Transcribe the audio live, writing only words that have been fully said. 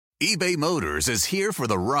eBay Motors is here for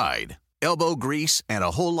the ride. Elbow grease and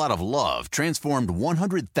a whole lot of love transformed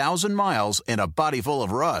 100,000 miles and a body full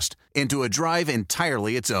of rust into a drive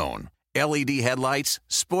entirely its own. LED headlights,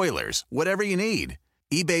 spoilers, whatever you need.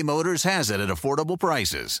 eBay Motors has it at affordable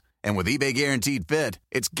prices. And with eBay Guaranteed Fit,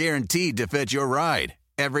 it's guaranteed to fit your ride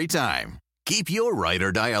every time. Keep your ride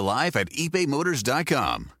or die alive at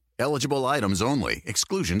ebaymotors.com. Eligible items only.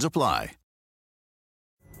 Exclusions apply.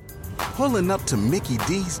 Pulling up to Mickey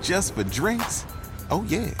D's just for drinks? Oh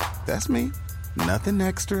yeah, that's me. Nothing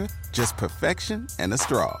extra, just perfection and a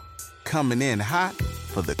straw. Coming in hot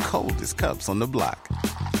for the coldest cups on the block.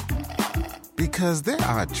 Because there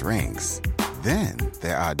are drinks. Then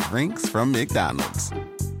there are drinks from McDonald's.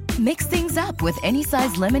 Mix things up with any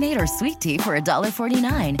size lemonade or sweet tea for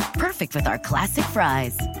 $1.49. Perfect with our classic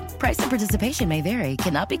fries. Price and participation may vary.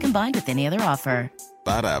 Cannot be combined with any other offer.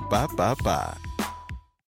 Ba-da-ba-ba-ba.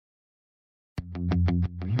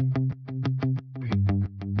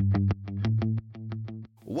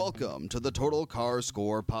 Welcome to the Total Car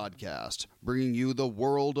Score podcast, bringing you the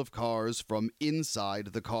world of cars from inside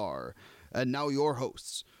the car. And now your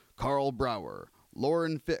hosts, Carl Brower,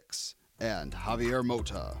 Lauren Fix, and Javier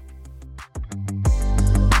Mota.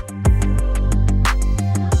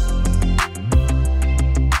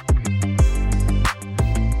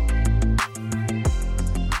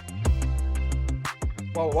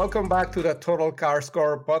 Well, welcome back to the Total Car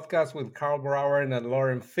Score podcast with Carl Brower and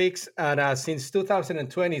Lauren Fix. And since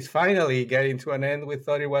 2020 is finally getting to an end, we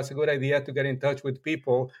thought it was a good idea to get in touch with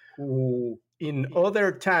people who in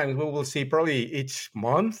other times we will see probably each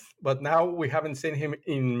month, but now we haven't seen him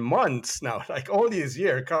in months now, like all this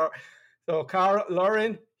year. Carl,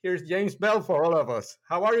 Lauren, here's James Bell for all of us.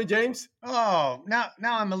 How are you, James? Oh, now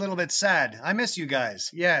I'm a little bit sad. I miss you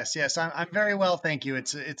guys. Yes, I'm very well, thank you.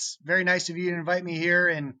 It's very nice of you to invite me here,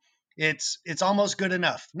 and it's almost good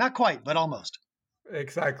enough. Not quite, but almost.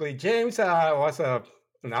 Exactly. James was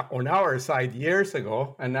on our side years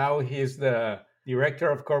ago, and now he's the Director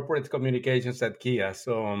of Corporate Communications at Kia.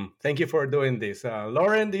 So thank you for doing this.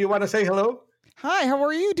 Lauren, do you want to say hello? Hi, how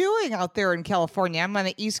are you doing out there in California? I'm on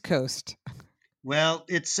the East Coast. Well,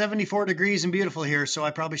 it's 74 degrees and beautiful here, so I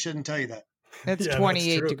probably shouldn't tell you that. It's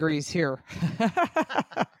 28 degrees here.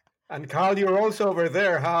 And Carl, you're also over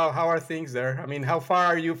there. How are things there? I mean, how far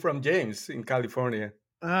are you from James in California?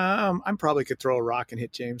 I'm probably could throw a rock and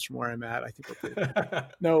hit James from where I'm at. I think we're good.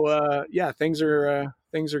 No, things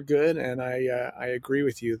are good, and I agree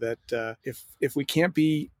with you that if we can't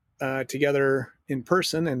be together in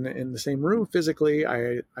person and in the same room physically,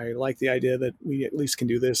 I like the idea that we at least can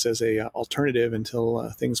do this as a alternative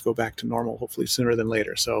until things go back to normal, hopefully sooner than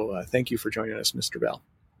later. So thank you for joining us, Mr. Bell.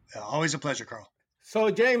 Always a pleasure, Carl.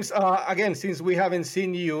 So James, again, since we haven't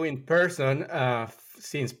seen you in person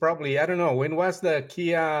since probably, I don't know, when was the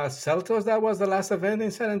Kia Seltos? That was the last event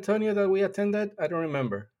in San Antonio that we attended? I don't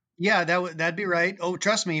remember. Yeah, that'd be right. Oh,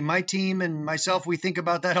 trust me, my team and myself, we think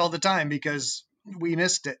about that all the time because we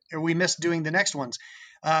missed it, or we missed doing the next ones.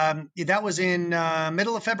 That was in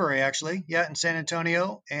middle of February, actually. Yeah, in San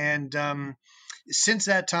Antonio. And since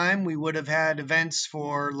that time, we would have had events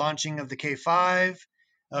for launching of the K5,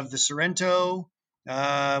 of the Sorento.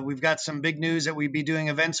 We've got some big news that we'd be doing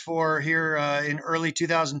events for here in early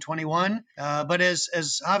 2021. But as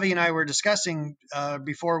Javi and I were discussing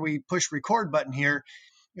before we push record button here,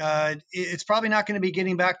 it's probably not going to be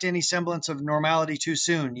getting back to any semblance of normality too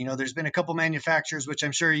soon. You know, there's been a couple manufacturers, which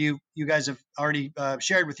I'm sure you guys have already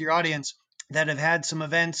shared with your audience, that have had some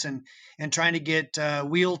events and trying to get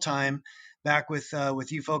wheel time back with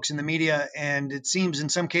you folks in the media. And it seems in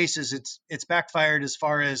some cases it's backfired as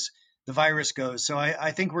far as the virus goes. So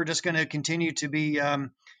I think we're just going to continue to be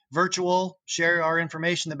virtual, share our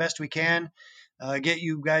information the best we can, get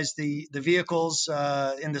you guys the vehicles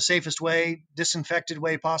in the safest way, disinfected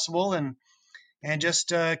way possible, and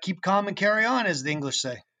just keep calm and carry on, as the English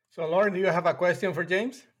say. So Lauren, do you have a question for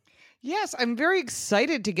James? Yes, I'm very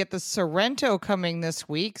excited to get the Sorento coming this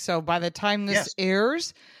week. So by the time this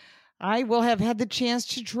airs, I will have had the chance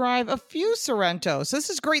to drive a few Sorentos. This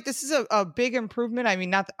is great. This is a big improvement. I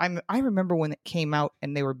mean, I remember when it came out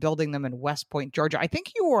and they were building them in West Point, Georgia. I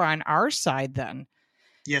think you were on our side then.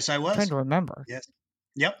 Yes, I was. I'm trying to remember. Yes.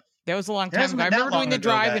 Yep. That was a long time ago. I remember doing the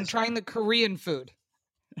drive and trying the Korean food.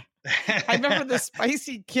 I remember the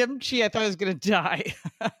spicy kimchi. I thought I was going to die.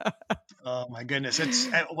 Oh my goodness.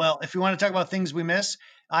 Well, if you want to talk about things we miss,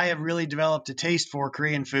 I have really developed a taste for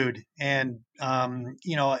Korean food, and,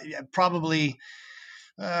 probably,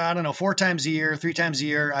 I don't know, 4 times a year, 3 times a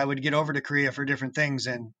year, I would get over to Korea for different things.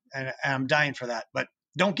 And I'm dying for that, but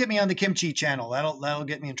don't get me on the kimchi channel. That'll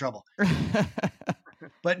get me in trouble.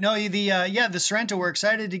 But no, the Sorento, we're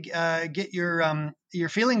excited to get your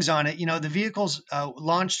feelings on it. The vehicle's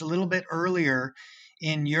launched a little bit earlier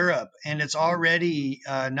in Europe, and it's already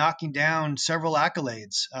knocking down several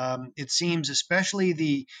accolades. It seems, especially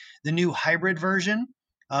the new hybrid version,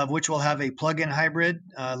 of which will have a plug-in hybrid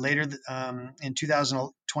later in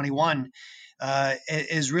 2021,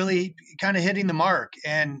 is really kind of hitting the mark.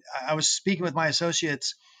 And I was speaking with my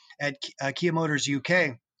associates at Kia Motors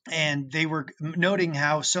UK, and they were noting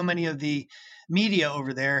how so many of the media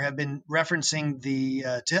over there have been referencing the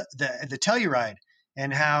Telluride,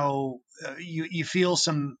 and how you feel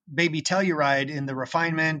some baby Telluride in the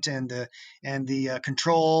refinement and the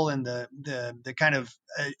control and the kind of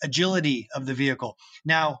agility of the vehicle.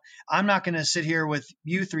 Now, I'm not going to sit here with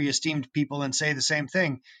you three esteemed people and say the same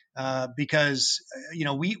thing, because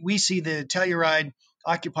we see the Telluride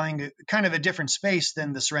occupying kind of a different space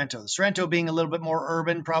than the Sorento. The Sorento being a little bit more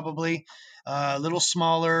urban, probably a little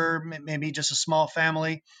smaller, maybe just a small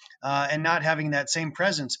family, and not having that same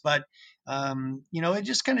presence. But it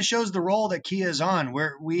just kind of shows the role that Kia is on,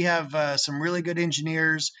 where we have some really good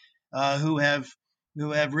engineers who have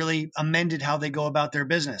really amended how they go about their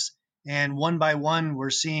business. And one by one, we're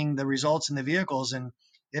seeing the results in the vehicles, and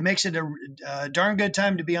it makes it a darn good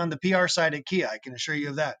time to be on the PR side at Kia. I can assure you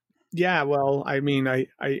of that. Yeah, well, I mean,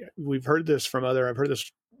 I've heard this from other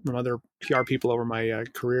PR people over my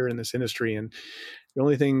career in this industry, and the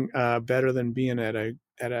only thing better than being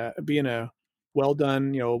being a well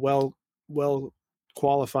done, well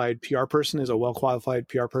qualified PR person is a well qualified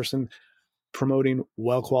PR person promoting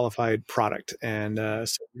well qualified product. And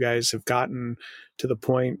so you guys have gotten to the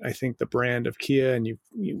point, I think, the brand of Kia, and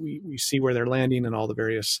we see where they're landing and all the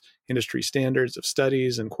various industry standards of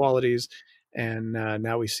studies and qualities. And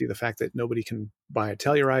now we see the fact that nobody can buy a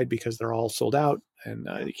Telluride because they're all sold out, and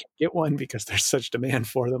you can't get one because there's such demand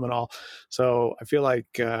for them and all. So I feel like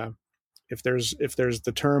if there's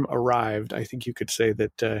the term arrived, I think you could say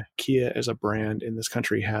that Kia as a brand in this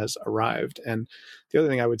country has arrived. And the other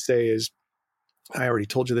thing I would say is, I already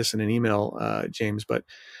told you this in an email, James, but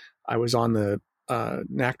I was on the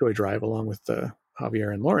NACDOI drive along with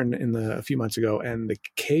Javier and Lauren a few months ago, and the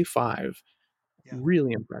K5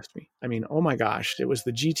 really impressed me. I mean, oh my gosh, it was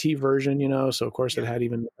the GT version, so of course it had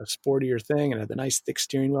even a sportier thing, and it had the nice thick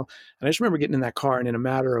steering wheel. And I just remember getting in that car, and in a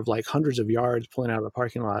matter of like hundreds of yards pulling out of the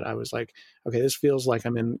parking lot, I was like, okay, this feels like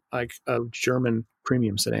I'm in like a German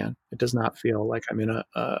premium sedan. It does not feel like I'm in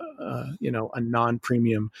a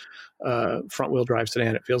non-premium front wheel drive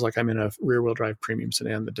sedan. It feels like I'm in a rear wheel drive premium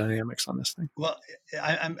sedan. The dynamics on this thing. Well,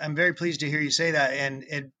 I'm very pleased to hear you say that, and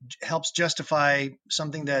it helps justify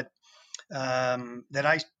something that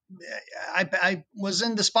I was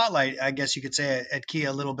in the spotlight, I guess you could say, at Kia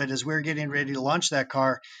a little bit as we're getting ready to launch that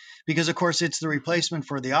car, because of course it's the replacement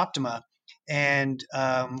for the Optima, and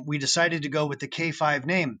we decided to go with the K5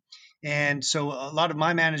 name. And so a lot of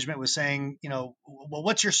my management was saying, well,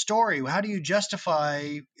 what's your story? How do you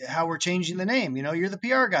justify how we're changing the name? You're the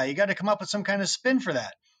PR guy. You got to come up with some kind of spin for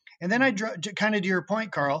that. And then kind of to your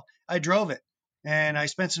point, Carl, I drove it. And I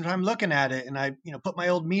spent some time looking at it, and I, put my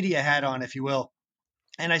old media hat on, if you will.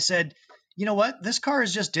 And I said, you know what? This car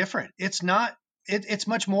is just different. It's not, it's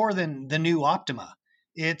much more than the new Optima.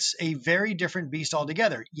 It's a very different beast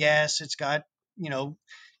altogether. Yes, it's got,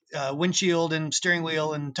 windshield and steering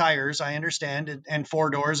wheel and tires, I understand, and 4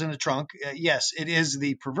 doors and a trunk. Yes, it is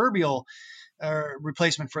the proverbial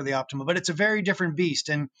replacement for the Optima, but it's a very different beast.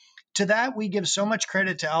 And to that, we give so much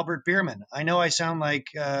credit to Albert Biermann. I know I sound like,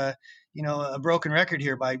 a broken record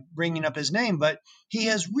here by bringing up his name, but he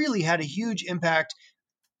has really had a huge impact.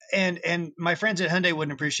 And my friends at Hyundai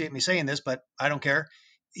wouldn't appreciate me saying this, but I don't care.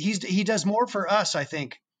 He does more for us, I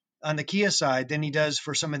think, on the Kia side than he does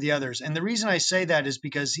for some of the others. And the reason I say that is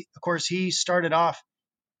because, of course, he started off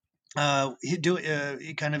kind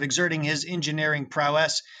of exerting his engineering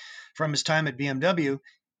prowess from his time at BMW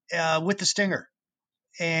with the Stinger.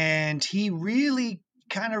 And he really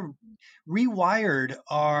kind of rewired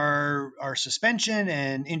our suspension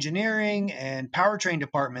and engineering and powertrain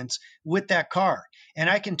departments with that car. And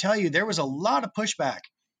I can tell you there was a lot of pushback.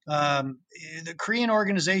 The Korean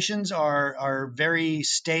organizations are very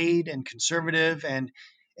staid and conservative, and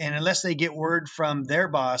unless they get word from their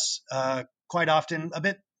boss, quite often a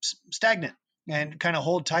bit stagnant and kind of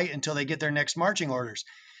hold tight until they get their next marching orders.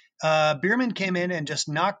 Biermann came in and just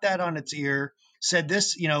knocked that on its ear, said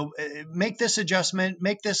this, make this adjustment,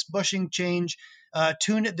 make this bushing change,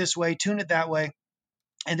 tune it this way, tune it that way.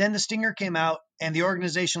 And then the Stinger came out, and the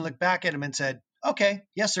organization looked back at him and said, okay,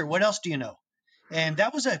 yes, sir. What else do you know? And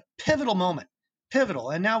that was a pivotal moment pivotal.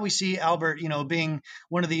 And now we see Albert, being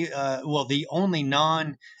one of the the only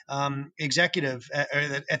non-executive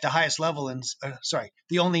at the highest level,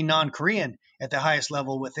 the only non-Korean at the highest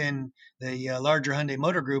level within the larger Hyundai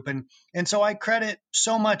Motor Group. And so I credit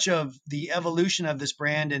so much of the evolution of this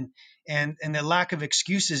brand and the lack of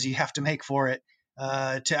excuses you have to make for it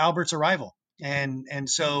to Albert's arrival. And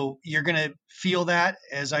so you're going to feel that,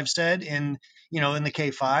 as I've said, in the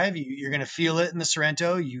K5, you're going to feel it in the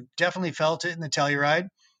Sorento. You definitely felt it in the Telluride.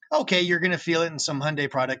 Okay, you're going to feel it in some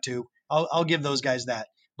Hyundai product too. I'll give those guys that.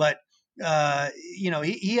 But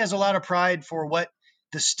he has a lot of pride for what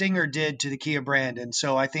the Stinger did to the Kia brand, and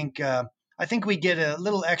so I think we get a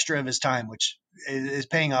little extra of his time, which is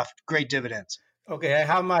paying off great dividends. Okay, I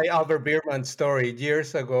have my Albert Biermann story.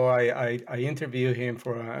 Years ago, I interviewed him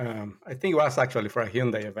for I think it was actually for a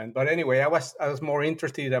Hyundai event. But anyway, I was more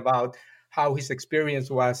interested about how his experience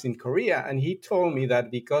was in Korea, and he told me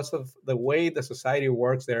that because of the way the society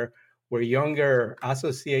works there, where younger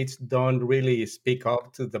associates don't really speak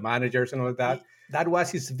up to the managers and all that, that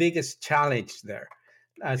was his biggest challenge there.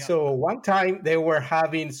 So one time they were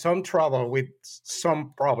having some trouble with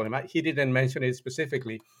some problem. He didn't mention it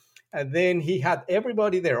specifically. And then he had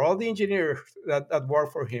everybody there, all the engineers that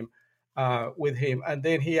work for him, with him. And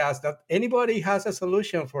then he asked that anybody has a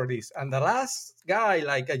solution for this. And the last guy,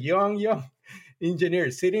 like a young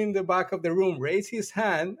engineer sitting in the back of the room, raised his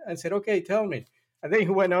hand and said, okay, tell me. And then he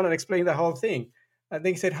went on and explained the whole thing. And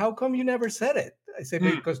then he said, how come you never said it? I said,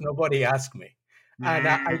 because nobody asked me. And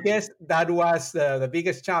I guess that was the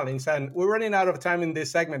biggest challenge. And we're running out of time in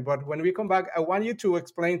this segment. But when we come back, I want you to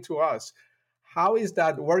explain to us, how is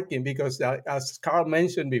that working? Because as Carl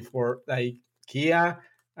mentioned before, like Kia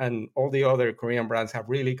and all the other Korean brands have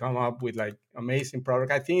really come up with like amazing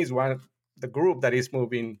product. I think it's one of the group that is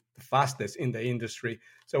moving the fastest in the industry.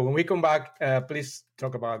 So when we come back, please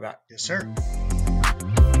talk about that. Yes, sir.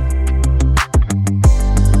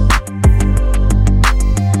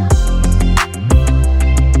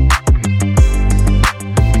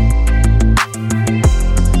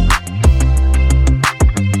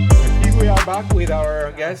 Back with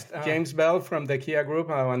our guest, James Bell from the Kia Group,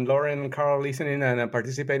 and Lauren and Carl listening and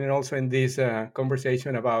participating also in this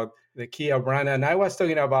conversation about the Kia brand. And I was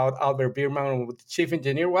talking about Albert Biermann, chief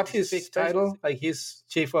engineer. What's his title? Like he's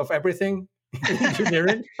chief of everything?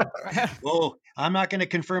 Engineering? Whoa, I'm not going to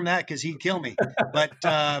confirm that because he'd kill me. But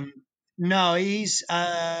no, he's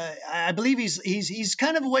I believe he's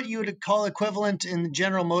kind of what you would call equivalent in the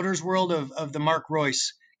General Motors world of the Mark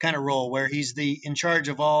Royce kind of role, where he's in charge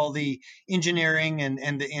of all the engineering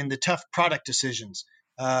and the tough product decisions,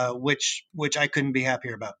 which I couldn't be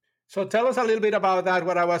happier about. So tell us a little bit about that,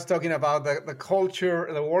 what I was talking about, the culture,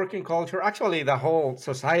 the working culture, actually the whole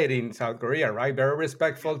society in South Korea, right? Very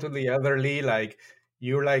respectful to the elderly, like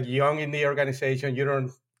you're like young in the organization, you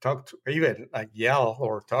don't talk to, even like yell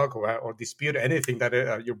or talk or dispute anything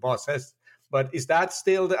that your boss says. But is that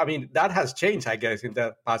still, that has changed, I guess, in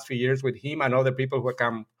the past few years with him and other people who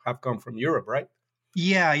have come from Europe, right?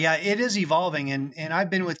 Yeah, it is evolving. And I've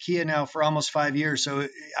been with Kia now for almost 5 years. So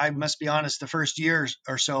I must be honest, the first year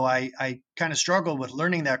or so, I kind of struggled with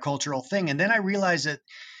learning that cultural thing. And then I realized that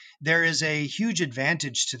there is a huge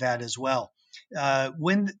advantage to that as well.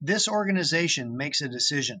 When this organization makes a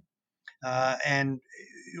decision, and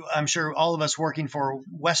I'm sure all of us working for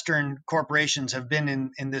Western corporations have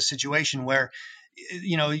been in this situation where,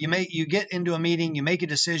 you get into a meeting, you make a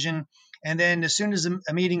decision, and then as soon as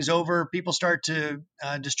a meeting's over, people start to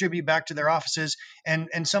distribute back to their offices,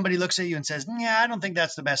 and somebody looks at you and says, yeah, I don't think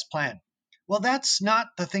that's the best plan. Well, that's not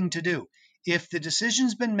the thing to do. If the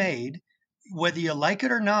decision's been made, whether you like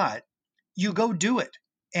it or not, you go do it.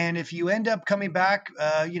 And if you end up coming back,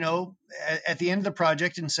 at the end of the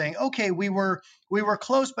project and saying, okay, we were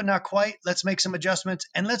close, but not quite, let's make some adjustments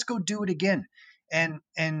and let's go do it again. And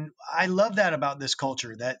I love that about this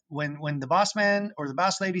culture, that when the boss man or the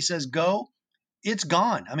boss lady says go, it's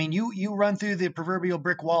gone. I mean, you run through the proverbial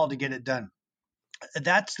brick wall to get it done.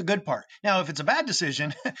 That's the good part. Now, if it's a bad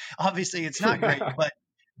decision, obviously it's not great,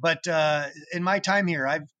 but in my time here,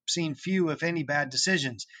 I've seen few, if any, bad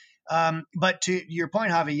decisions. But to your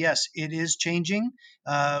point, Javi, yes, it is changing.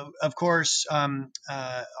 Of course,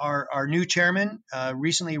 our new chairman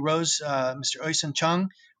recently rose, Mr. Oisun Chung,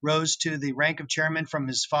 rose to the rank of chairman from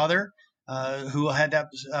his father, who had that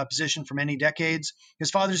position for many decades.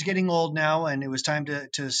 His father's getting old now, and it was time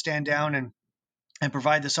to stand down and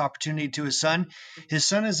provide this opportunity to his son. His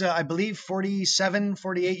son is, I believe, 47,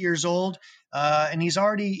 48 years old, and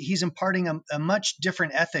he's imparting a much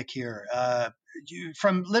different ethic here,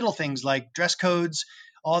 from little things like dress codes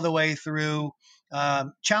all the way through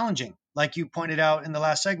challenging. Like you pointed out in the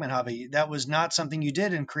last segment, Javi, that was not something you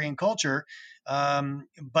did in Korean culture.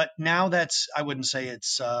 But now I wouldn't say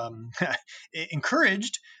it's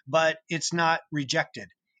encouraged, but it's not rejected.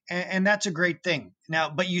 And that's a great thing. Now,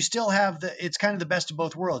 but you still have it's kind of the best of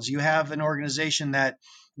both worlds. You have an organization that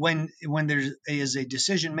when there is a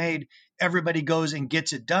decision made, everybody goes and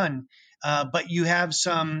gets it done. But you have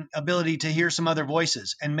some ability to hear some other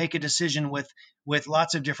voices and make a decision with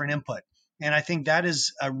lots of different input. And I think that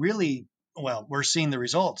is we're seeing the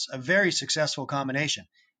results, a very successful combination.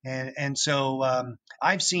 And so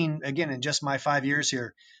I've seen, again, in just my 5 years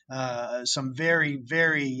here, some very,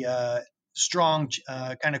 very strong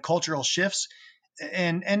kind of cultural shifts.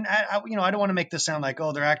 And I don't want to make this sound like,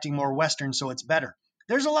 oh, they're acting more Western, so it's better.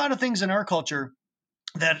 There's a lot of things in our culture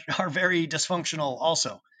that are very dysfunctional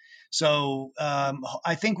also. So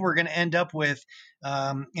I think we're going to end up with,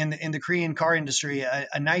 in the Korean car industry,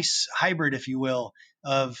 a nice hybrid, if you will,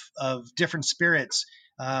 of different spirits,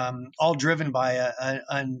 all driven by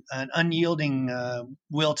an unyielding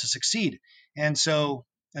will to succeed. And so,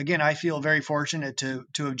 again, I feel very fortunate to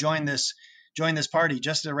have joined this party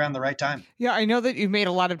just around the right time. Yeah, I know that you've made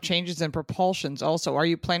a lot of changes in propulsions also. Are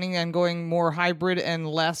you planning on going more hybrid and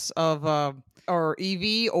less of or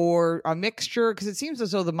EV or a mixture? Because it seems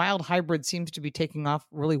as though the mild hybrid seems to be taking off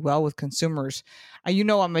really well with consumers.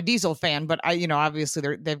 I'm a diesel fan, but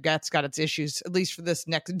obviously they've got its issues, at least for this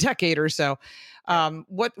next decade or so.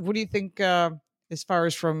 What do you think as far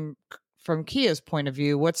as from Kia's point of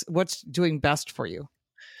view? What's doing best for you?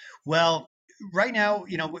 Well, right now,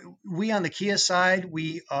 we on the Kia side,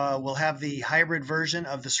 we will have the hybrid version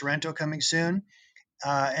of the Sorento coming soon.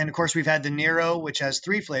 And of course, we've had the Niro, which has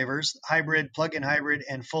 3 flavors: hybrid, plug-in hybrid,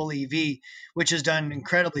 and full EV, which has done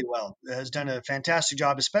incredibly well. It has done a fantastic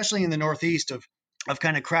job, especially in the Northeast, of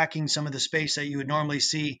kind of cracking some of the space that you would normally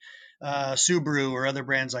see Subaru or other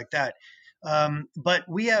brands like that. But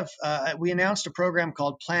we announced a program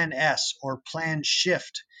called Plan S, or Plan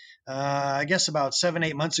Shift, I guess about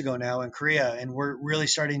 7-8 months ago now in Korea, and we're really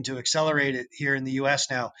starting to accelerate it here in the US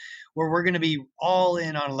now, where we're going to be all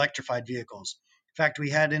in on electrified vehicles. In fact, we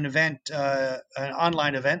had an event, an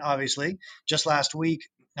online event, obviously, just last week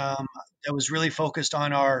that was really focused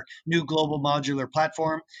on our new global modular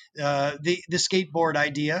platform, the skateboard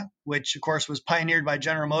idea, which, of course, was pioneered by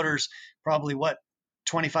General Motors probably,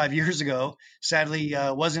 25 years ago. Sadly,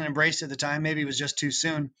 wasn't embraced at the time. Maybe it was just too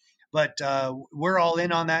soon. But we're all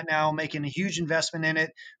in on that now, making a huge investment in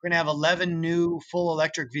it. We're going to have 11 new full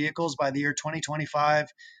electric vehicles by the year 2025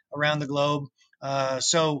 around the globe.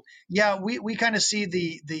 So yeah, we kind of see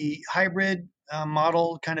the hybrid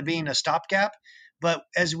model kind of being a stopgap, but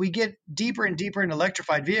as we get deeper and deeper in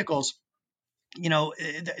electrified vehicles,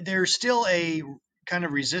 there's still a kind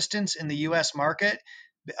of resistance in the U.S. market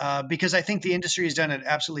because I think the industry has done an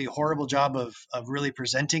absolutely horrible job of really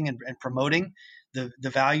presenting and promoting the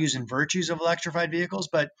values and virtues of electrified vehicles.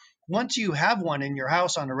 But once you have one in your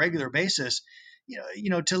house on a regular basis,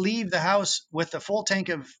 to leave the house with a full tank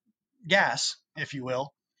of gas, if you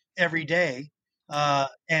will, every day,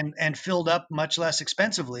 and filled up much less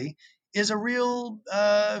expensively, is a real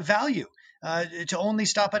value. To only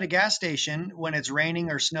stop at a gas station when it's raining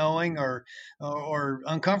or snowing or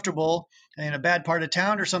uncomfortable in a bad part of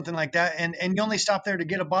town or something like that, and you only stop there to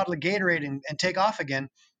get a bottle of Gatorade and take off again,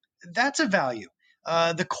 that's a value.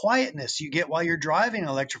 The quietness you get while you're driving an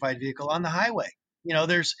electrified vehicle on the highway.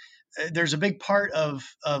 There's a big part of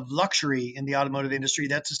luxury in the automotive industry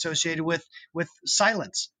that's associated with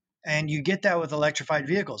silence. And you get that with electrified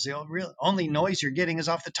vehicles. The only noise you're getting is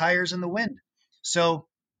off the tires and the wind. So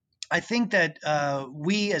I think that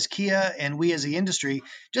we as Kia and we as the industry,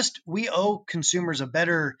 we owe consumers a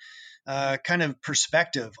better kind of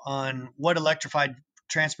perspective on what electrified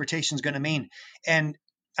transportation is going to mean. And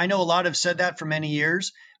I know a lot have said that for many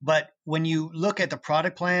years, but when you look at the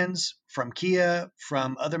product plans from Kia,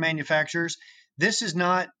 from other manufacturers, this is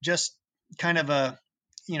not just kind of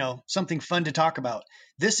something fun to talk about.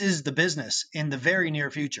 This is the business in the very near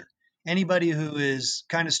future. Anybody who is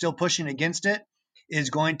kind of still pushing against it is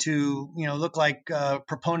going to, look like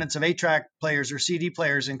proponents of 8-track players or CD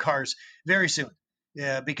players in cars very soon.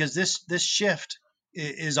 Yeah, because this shift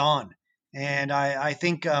is on. And I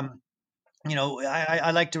think,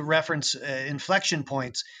 I like to reference inflection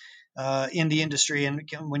points in the industry. And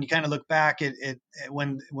when you kind of look back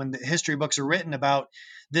when the history books are written about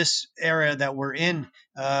this era that we're in,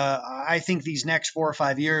 I think these next 4 or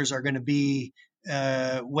 5 years are going to be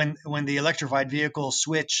when the electrified vehicle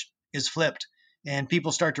switch is flipped and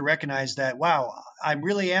people start to recognize that, wow, I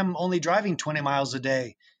really am only driving 20 miles a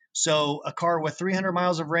day. So a car with 300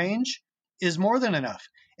 miles of range is more than enough.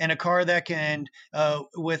 And a car that can,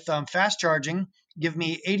 with fast charging, give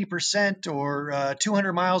me 80% or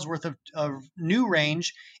 200 miles worth of new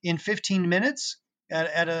range in 15 minutes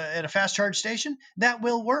at a fast charge station, that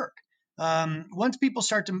will work. Once people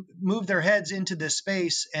start to move their heads into this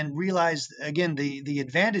space and realize, again, the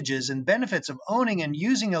advantages and benefits of owning and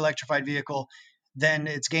using an electrified vehicle, then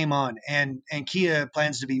it's game on. And Kia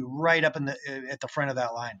plans to be right up at the front of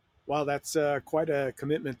that line. Wow, that's quite a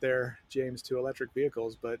commitment there, James, to electric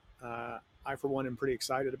vehicles. But I, for one, am pretty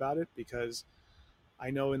excited about it because I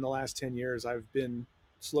know in the last 10 years, I've been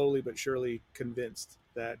slowly but surely convinced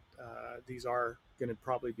that these are going to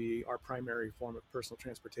probably be our primary form of personal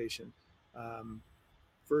transportation.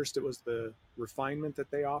 First, it was the refinement that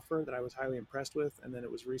they offer that I was highly impressed with. And then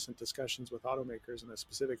it was recent discussions with automakers, and a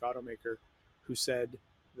specific automaker who said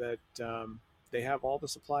that they have all the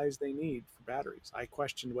supplies they need for batteries. I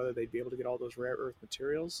questioned whether they'd be able to get all those rare earth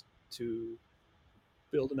materials to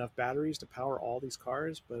build enough batteries to power all these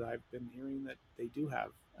cars, but I've been hearing that they do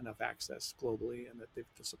have enough access globally and that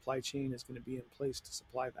the supply chain is going to be in place to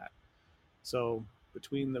supply that. So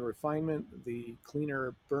between the refinement, the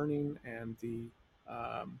cleaner burning, and the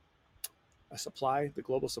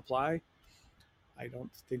global supply, I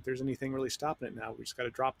don't think there's anything really stopping it now. We just got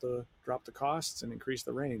to drop the costs and increase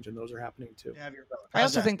the range, and those are happening too. I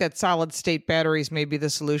also think that solid state batteries may be the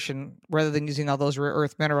solution rather than using all those rare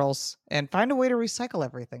earth minerals, and find a way to recycle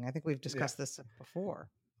everything. I think we've discussed this before.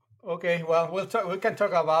 Okay, well, we can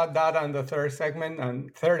talk about that on the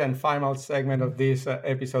third and final segment of this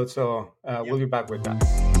episode. So we'll be back with that.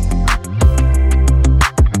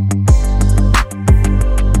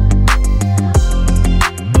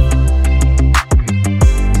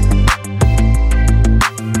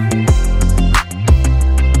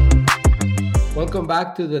 Welcome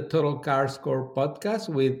back to the Total Car Score podcast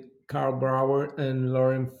with Carl Brower and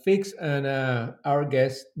Lauren Fix and our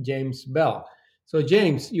guest, James Bell. So,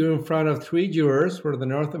 James, you're in front of 3 jurors for the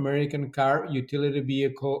North American Car, Utility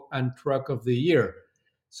Vehicle, and Truck of the Year.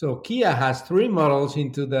 So, Kia has 3 models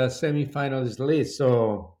into the semifinalist list.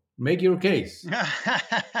 So, make your case.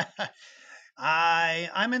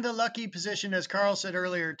 I'm in the lucky position, as Carl said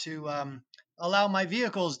earlier, to allow my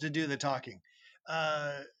vehicles to do the talking.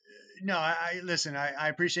 No, listen, I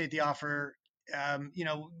appreciate the offer.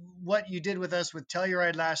 What you did with us with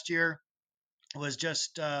Telluride last year was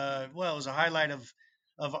just, it was a highlight of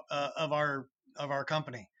our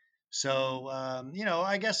company. So,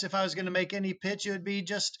 I guess if I was going to make any pitch, it would be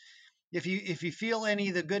just, if you feel any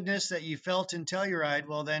of the goodness that you felt in Telluride,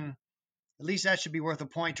 well, then at least that should be worth a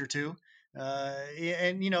point or two.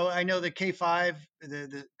 And I know the K5,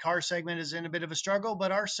 the car segment is in a bit of a struggle,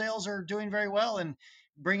 but our sales are doing very well and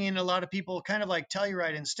bringing in a lot of people, kind of like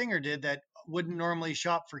Telluride and Stinger did, that wouldn't normally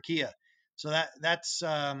shop for Kia. So that's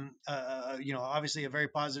obviously a very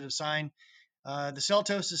positive sign. The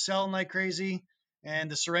Seltos is selling like crazy,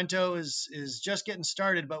 and the Sorento is just getting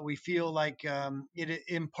started, but we feel like it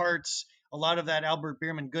imparts a lot of that Albert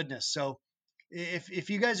Bierman goodness. So if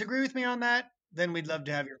you guys agree with me on that, then we'd love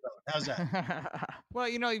to have your vote. How's that? Well,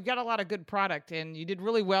 you've got a lot of good product, and you did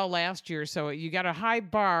really well last year. So you got a high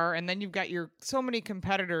bar, and then you've got so many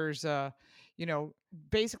competitors,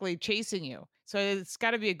 basically chasing you. So it's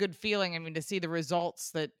got to be a good feeling. I mean, to see the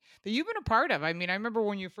results that you've been a part of. I mean, I remember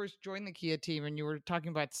when you first joined the Kia team and you were talking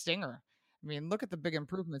about Stinger. I mean, look at the big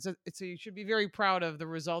improvements. So you should be very proud of the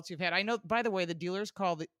results you've had. I know, by the way, the dealers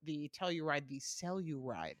call the Telluride the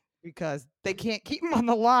Sell-You-Ride because they can't keep them on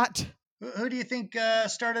the lot. Who do you think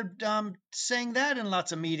started saying that in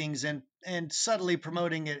lots of meetings and subtly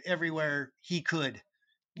promoting it everywhere he could?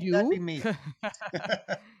 You? That'd be me.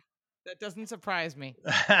 That doesn't surprise me.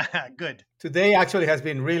 Good. Today actually has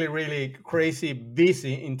been really, really crazy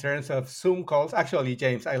busy in terms of Zoom calls. Actually,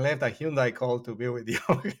 James, I left a Hyundai call to be with you.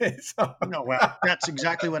 Okay, so. No, well, that's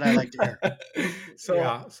exactly what I like to hear.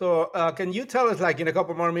 So can you tell us, like in a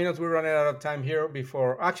couple more minutes, we're running out of time here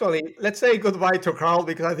before. Actually, let's say goodbye to Carl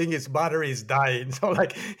because I think his battery is dying. So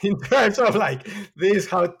like in terms of like this,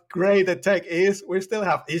 how great the tech is, we still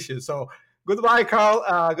have issues. So goodbye,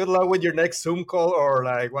 Carl. Good luck with your next Zoom call or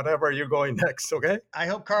like whatever you're going next, okay? I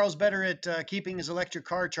hope Carl's better at keeping his electric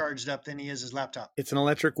car charged up than he is his laptop. It's an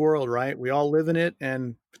electric world, right? We all live in it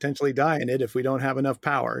and potentially die in it if we don't have enough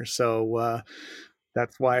power. So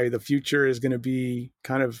that's why the future is going to be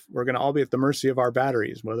we're going to all be at the mercy of our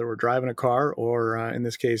batteries, whether we're driving a car or in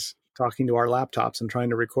this case, talking to our laptops and trying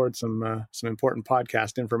to record some important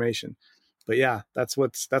podcast information. But yeah, that's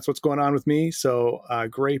what's going on with me. So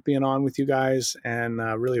great being on with you guys, and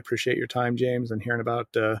really appreciate your time, James, and hearing about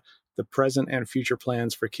the present and future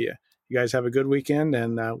plans for Kia. You guys have a good weekend,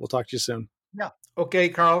 and we'll talk to you soon. Yeah. Okay,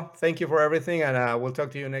 Carl, thank you for everything, and we'll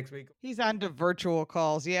talk to you next week. He's on to virtual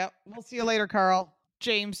calls. Yep. We'll see you later, Carl.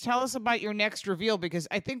 James, tell us about your next reveal, because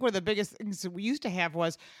I think one of the biggest things that we used to have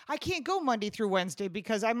was I can't go Monday through Wednesday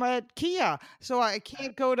because I'm at Kia, so I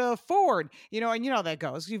can't go to Ford, and you know how that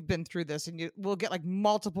goes. You've been through this, and we'll get like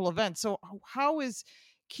multiple events. So how is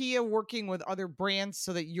Kia working with other brands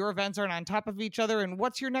so that your events aren't on top of each other? And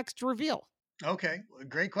what's your next reveal? Okay,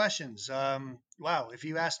 great questions. Wow, if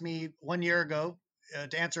you asked me 1 year ago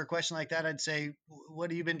to answer a question like that, I'd say, what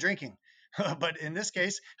have you been drinking? But in this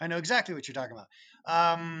case, I know exactly what you're talking about.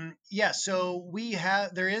 Yeah, so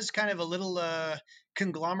there is kind of a little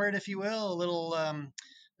conglomerate, if you will, a little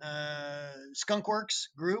skunkworks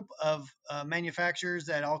group of manufacturers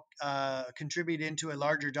that all contribute into a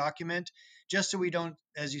larger document, just so we don't,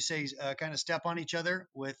 as you say, kind of step on each other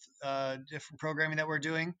with different programming that we're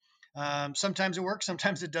doing. Sometimes it works,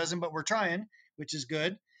 sometimes it doesn't, but we're trying, which is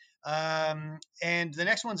good. And the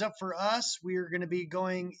next one's up for us. We're going to be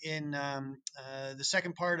going in the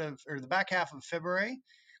second part or the back half of February.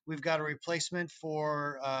 We've got a replacement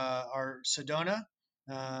for our Sedona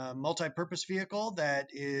multi-purpose vehicle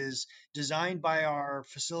that is designed by our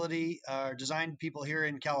facility, our design people here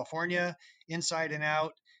in California, inside and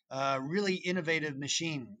out. Really innovative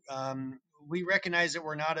machine. We recognize that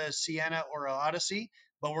we're not a Sienna or an Odyssey,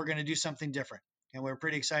 but we're going to do something different, and we're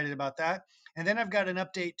pretty excited about that. And then I've got an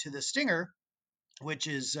update to the Stinger, which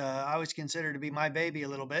is I always consider to be my baby a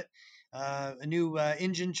little bit. A new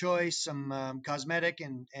engine choice, some cosmetic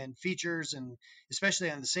and features, and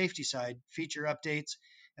especially on the safety side, feature updates.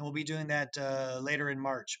 And we'll be doing that later in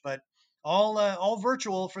March. But all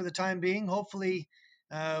virtual for the time being. Hopefully,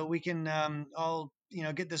 we can all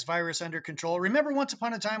get this virus under control. Remember, once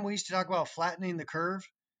upon a time, we used to talk about flattening the curve.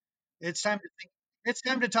 It's time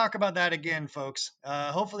to talk about that again, folks.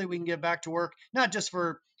 Hopefully we can get back to work, not just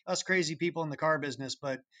for us crazy people in the car business,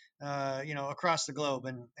 but across the globe.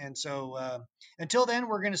 And so until then,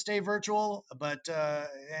 we're going to stay virtual, but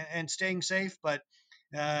and staying safe. But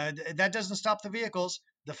that doesn't stop the vehicles.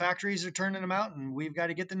 The factories are turning them out, and we've got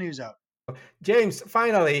to get the news out. James,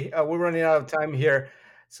 finally, we're running out of time here.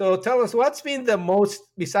 So tell us, what's been the most,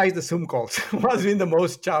 besides the Zoom calls, what's been the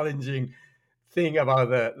most challenging thing about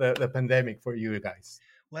the pandemic for you guys?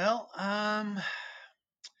 Well, I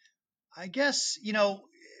guess,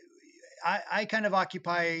 I kind of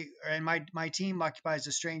occupy, and my team occupies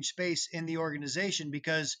a strange space in the organization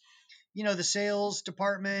because, the sales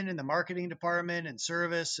department and the marketing department and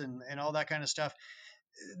service and all that kind of stuff,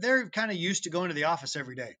 they're kind of used to going to the office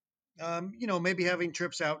every day. Maybe having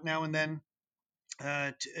trips out now and then,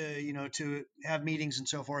 to have meetings and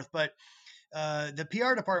so forth. But the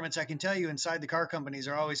PR departments, I can tell you, inside the car companies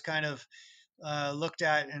are always kind of looked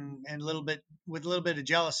at and a little bit of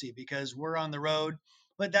jealousy because we're on the road.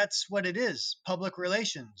 But that's what it is: public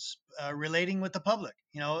relations, relating with the public,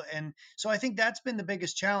 And so I think that's been the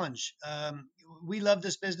biggest challenge. We love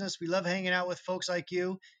this business. We love hanging out with folks like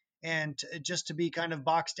you, and just to be kind of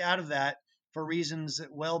boxed out of that for reasons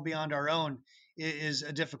well beyond our own is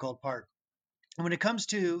a difficult part. And when it comes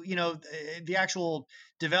to, the actual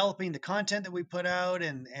developing the content that we put out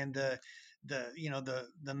and the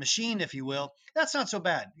machine, if you will, that's not so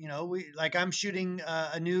bad. I'm shooting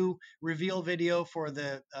a new reveal video for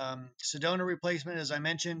the Sedona replacement, as I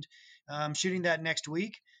mentioned. I'm shooting that next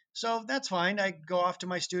week. So that's fine. I go off to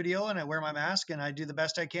my studio and I wear my mask and I do the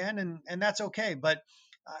best I can, and that's okay. But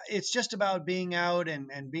it's just about being out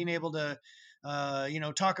and being able to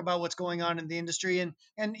talk about what's going on in the industry. And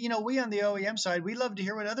we on the OEM side, we love to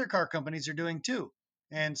hear what other car companies are doing too.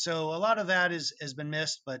 And so a lot of that has been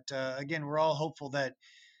missed. But again, we're all hopeful that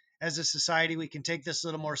as a society, we can take this a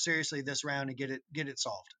little more seriously this round and get it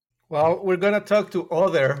solved. Well, we're going to talk to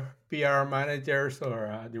other PR managers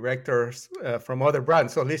or directors from other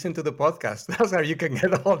brands. So listen to the podcast. That's how you can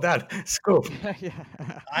get all that scoop. Yeah.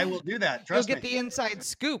 I will do that. Trust me. You'll get the inside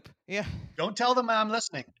scoop. Yeah. Don't tell them I'm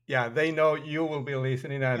listening. Yeah, they know you will be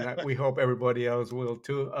listening, and we hope everybody else will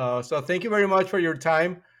too. So thank you very much for your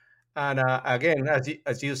time. And again,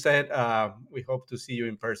 as you said, we hope to see you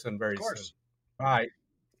in person very soon. All right.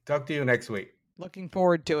 Talk to you next week. Looking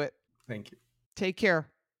forward to it. Thank you. Take care.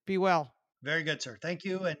 Be well. Very good, sir. Thank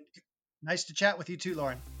you. And nice to chat with you too,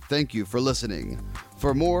 Lauren. Thank you for listening.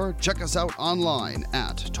 For more, check us out online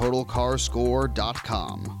at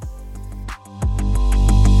TotalCarScore.com.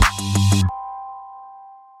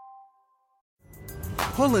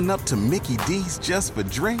 Pulling up to Mickey D's just for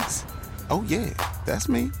drinks? Oh yeah, that's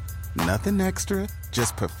me. Nothing extra,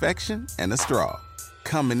 just perfection and a straw.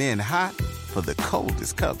 Coming in hot for the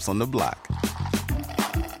coldest cups on the block.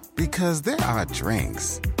 Because there are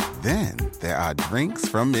drinks. Then there are drinks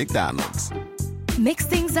from McDonald's. Mix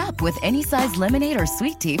things up with any size lemonade or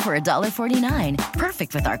sweet tea for $1.49.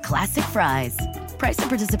 Perfect with our classic fries. Price and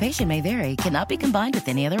participation may vary. Cannot be combined with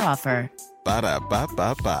any other offer.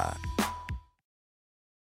 Ba-da-ba-ba-ba.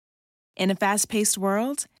 In a fast-paced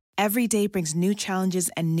world, every day brings new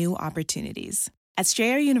challenges and new opportunities. At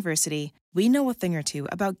Strayer University, we know a thing or two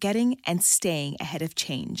about getting and staying ahead of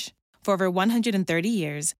change. For over 130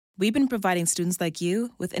 years, we've been providing students like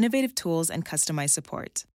you with innovative tools and customized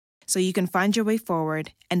support, so you can find your way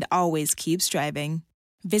forward and always keep striving.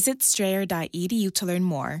 Visit strayer.edu to learn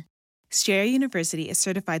more. Strayer University is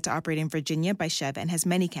certified to operate in Virginia by Chev and has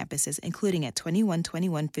many campuses, including at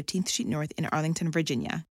 2121 15th Street North in Arlington,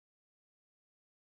 Virginia.